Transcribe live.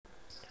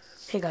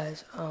Hey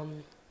guys,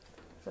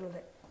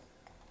 another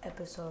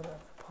episode of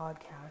the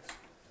podcast,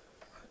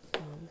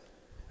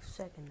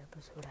 second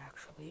episode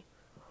actually,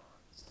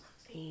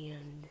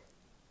 and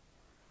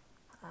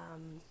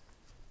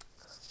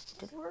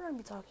today we're going to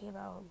be talking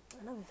about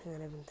another thing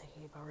that I've been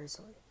thinking about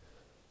recently,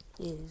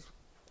 is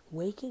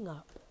waking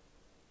up.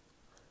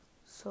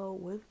 So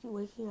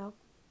waking up,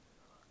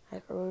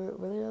 like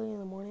really early in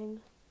the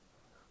morning,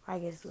 I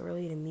guess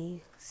early to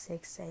me,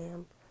 6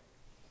 a.m.,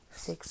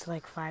 6 to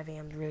like 5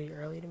 a.m. is really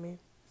early to me.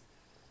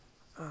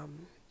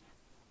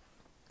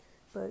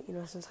 But,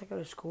 since I go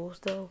to school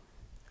still,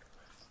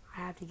 I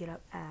have to get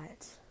up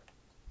at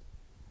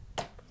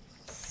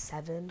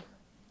 7.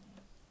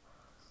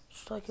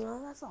 Just like,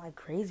 that's not like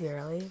crazy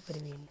early, but I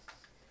mean,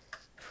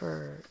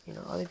 for,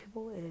 other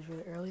people, it is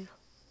really early.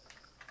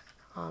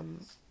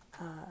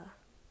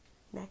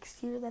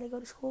 Next year that I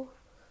go to school,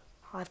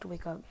 I'll have to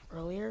wake up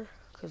earlier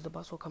because the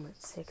bus will come at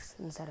 6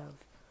 instead of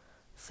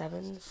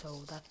 7,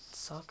 so that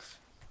sucks.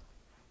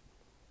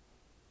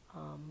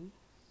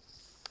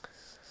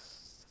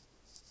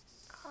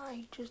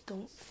 I just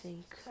don't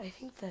I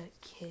think that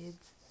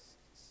kids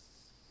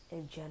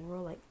in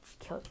general, like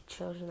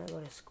children that go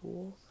to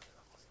school,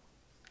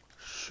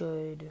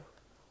 should,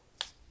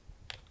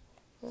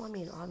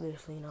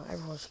 obviously,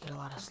 everyone should get a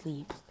lot of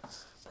sleep.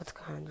 That's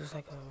kind of just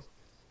like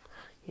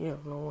a,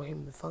 normal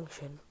human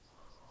function.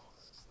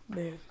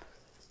 But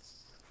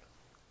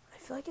I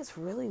feel like it's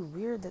really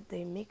weird that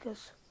they make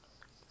us,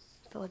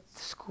 I feel like the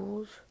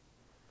schools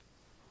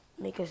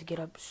make us get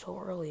up so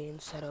early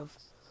instead of,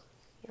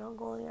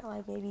 going at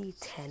like maybe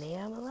 10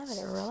 a.m., 11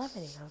 or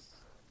 11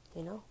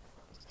 a.m.,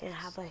 and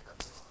have like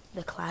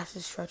the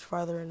classes stretch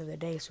farther into the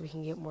day so we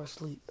can get more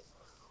sleep.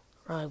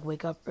 Or like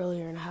wake up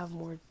earlier and have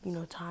more,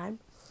 time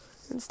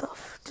and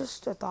stuff.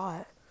 Just a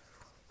thought,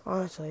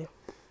 honestly.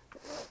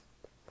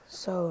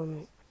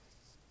 So,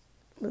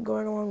 but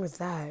going along with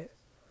that,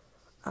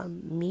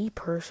 me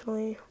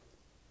personally,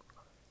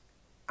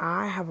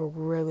 I have a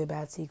really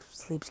bad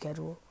sleep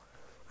schedule.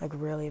 Like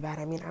really bad.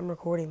 I'm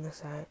recording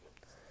this at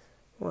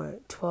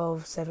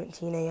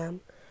 12:17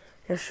 a.m.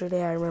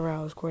 Yesterday I remember I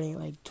was recording at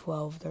like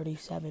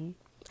 12:37.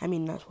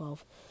 Not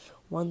 12,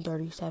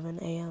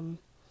 1:37 a.m.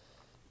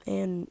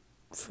 And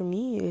for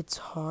me, it's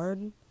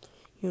hard,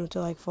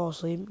 to like fall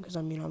asleep because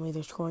I'm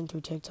either scrolling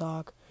through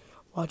TikTok,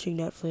 watching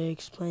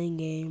Netflix, playing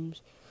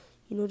games,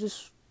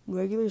 just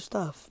regular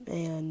stuff.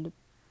 And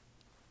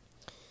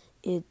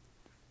I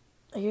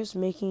guess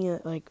making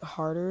it like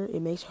harder,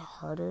 it makes it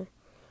harder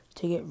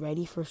to get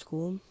ready for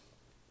school.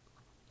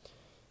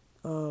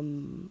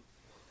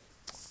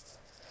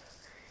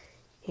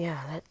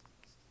 Yeah, that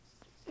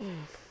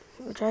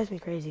it drives me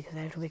crazy because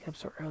I have to wake up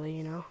so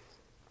early,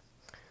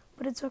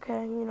 But it's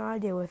okay, I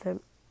deal with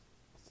it.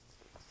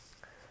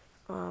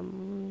 I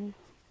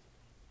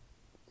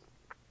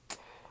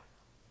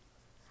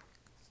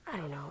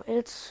don't know.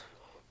 It's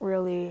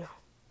really,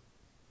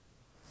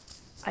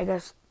 I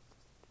guess,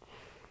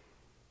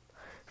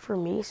 for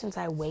me, since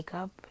I wake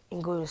up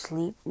and go to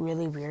sleep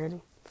really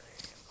weird,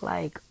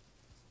 like,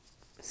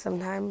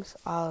 almost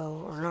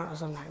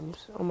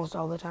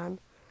all the time,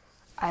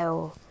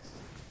 I'll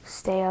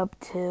stay up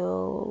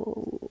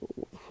till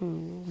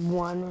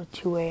 1 or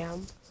 2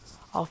 a.m.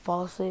 I'll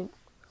fall asleep,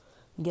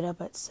 get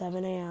up at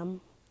 7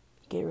 a.m.,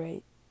 get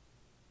ready.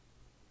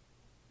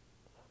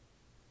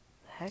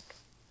 The heck?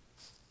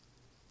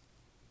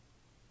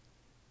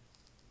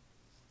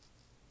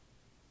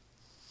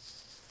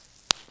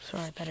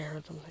 Sorry, I thought I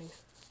heard something.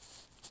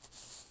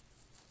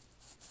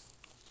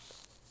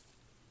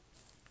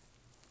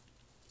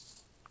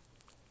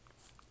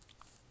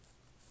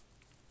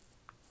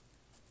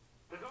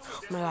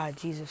 Oh my god,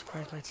 Jesus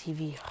Christ, my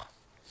TV.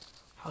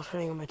 I was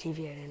turning on my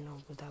TV, I didn't know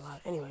it was that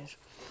loud. Anyways,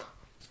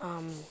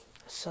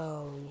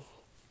 so,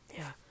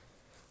 yeah,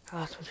 I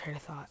lost my train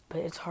of thought. But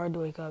it's hard to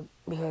wake up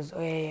because,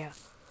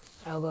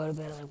 I'll go to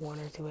bed at like 1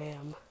 or 2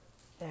 a.m.,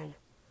 then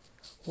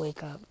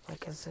wake up,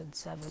 like I said,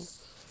 7.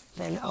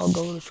 Then I'll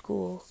go to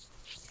school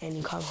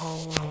and come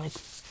home around like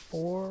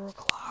 4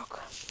 o'clock.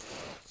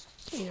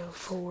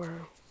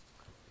 4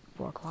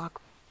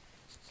 o'clock.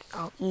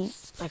 I'll eat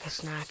like a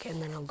snack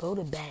and then I'll go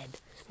to bed.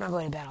 Not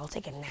going to bed, I'll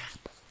take a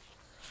nap.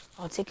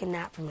 I'll take a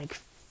nap from like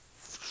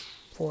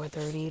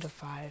 4:30 to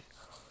 5.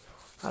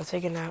 I'll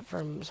take a nap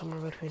from somewhere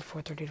between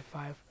 4:30 to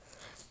 5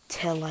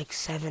 till like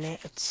 7.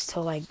 It's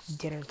till like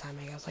dinner time,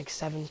 I guess, like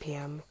 7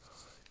 p.m.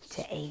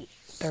 to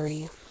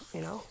 8:30.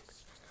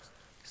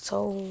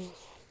 So,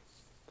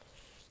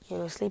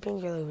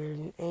 sleeping's really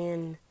weird,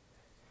 and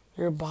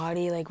your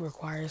body like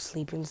requires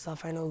sleep and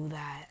stuff. I know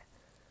that,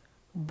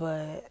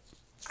 but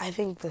I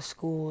think the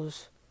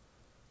schools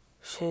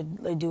should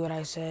like do what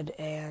I said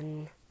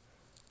and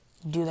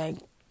do like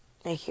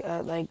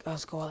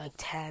us go at like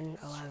 10,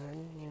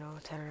 11,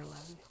 10 or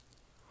 11.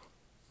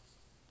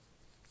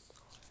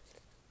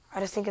 I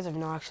just think it's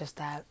obnoxious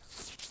that,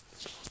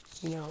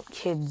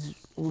 kids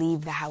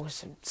leave the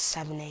house at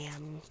 7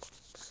 a.m.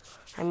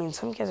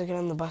 Some kids are getting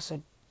on the bus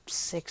at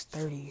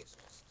 6:30.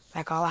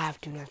 Like, all I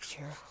have to next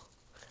year.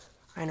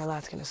 I know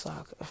that's gonna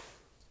suck.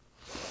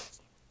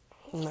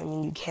 I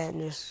mean, you can't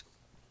just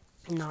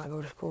not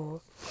go to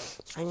school.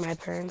 Like, my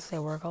parents, they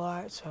work a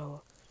lot,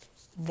 so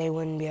they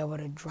wouldn't be able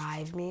to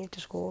drive me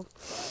to school.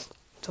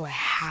 So I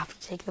have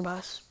to take the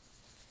bus.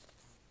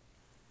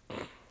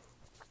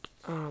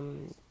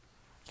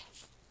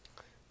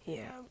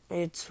 Yeah,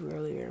 it's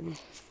really weird.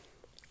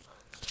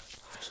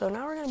 So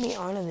now we're going to be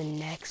on to the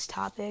next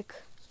topic,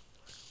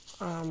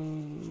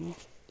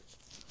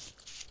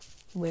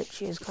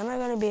 which is kind of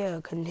going to be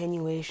a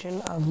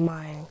continuation of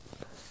my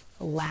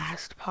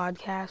last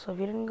podcast. So if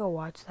you didn't go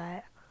watch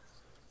that,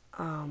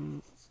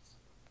 you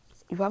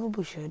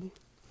probably should.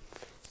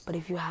 But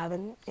if you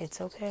haven't,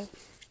 it's okay.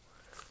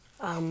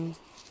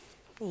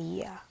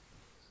 Yeah.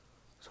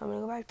 So I'm going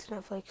to go back to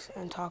Netflix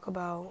and talk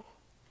about,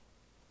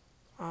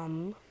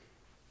 oh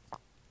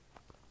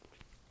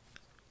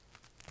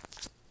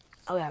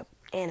yeah,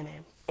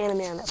 anime.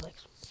 Anime on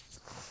Netflix.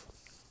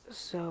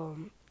 So,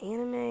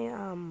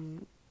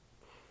 anime,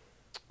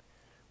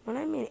 when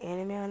I mean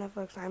anime on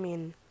Netflix, I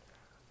mean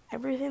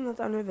everything that's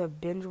under the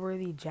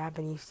binge-worthy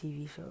Japanese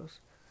TV shows.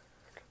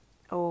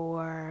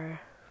 Or,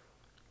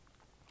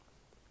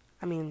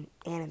 I mean,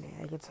 anime.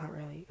 Like, it's not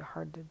really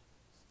hard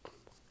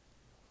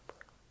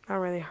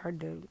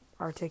to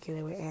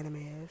articulate what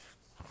anime is.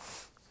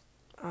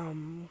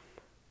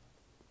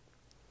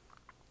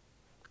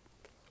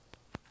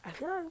 I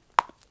feel like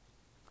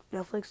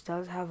Netflix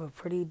does have a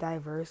pretty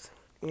diverse,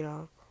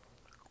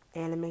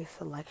 anime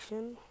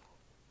selection.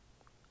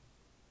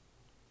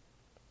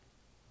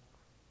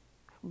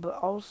 But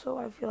also,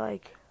 I feel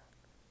like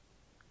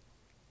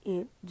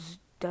it just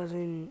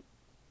doesn't.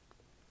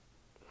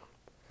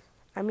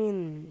 I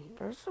mean,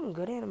 there's some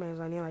good animes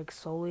on here, like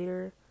Soul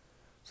Eater,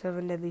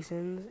 Seven Deadly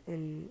Sins,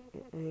 and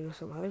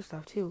some other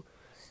stuff too.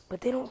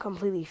 But they don't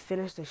completely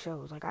finish the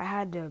shows. Like I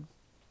said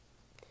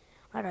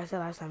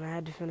last time, I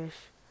had to finish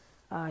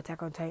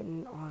Attack on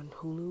Titan on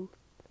Hulu,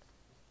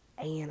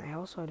 and I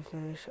also had to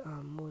finish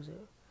what was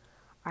it?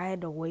 I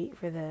had to wait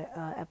for the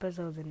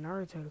episodes of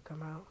Naruto to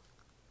come out,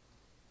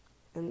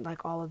 and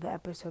like all of the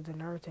episodes of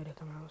Naruto to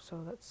come out.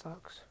 So that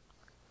sucks.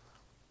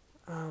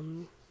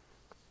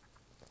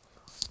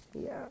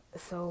 Yeah.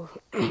 So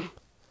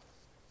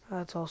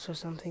that's also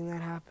something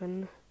that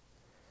happened.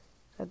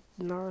 That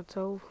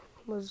Naruto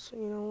was,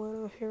 one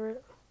of my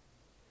favorite.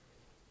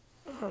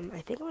 I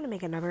think I'm gonna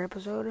make another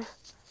episode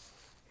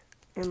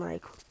in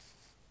like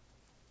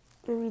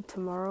maybe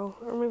tomorrow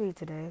or maybe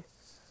today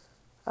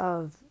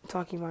of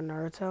talking about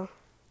Naruto.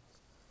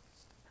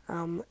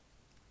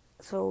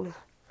 So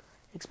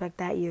expect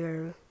that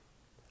either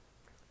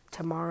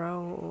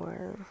tomorrow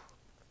or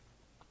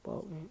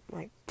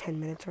like 10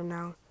 minutes from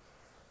now.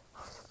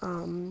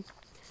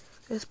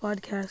 This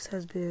podcast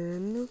has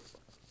been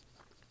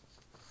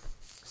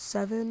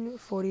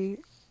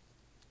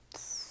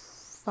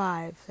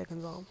 7:45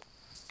 seconds long.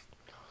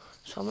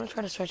 So I'm going to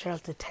try to stretch it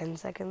out to 10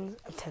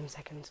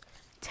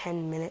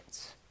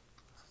 minutes.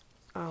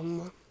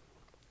 I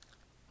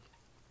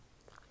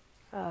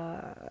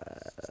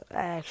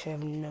actually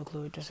have no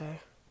clue what to say.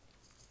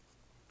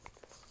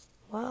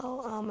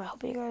 Well, I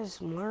hope you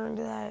guys learned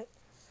that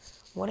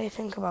what I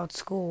think about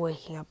school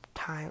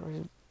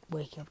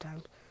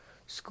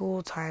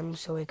school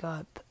times to wake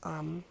up.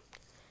 I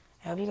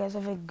hope you guys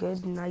have a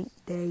good night,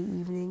 day,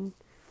 evening,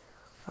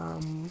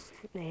 and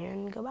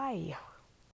goodbye.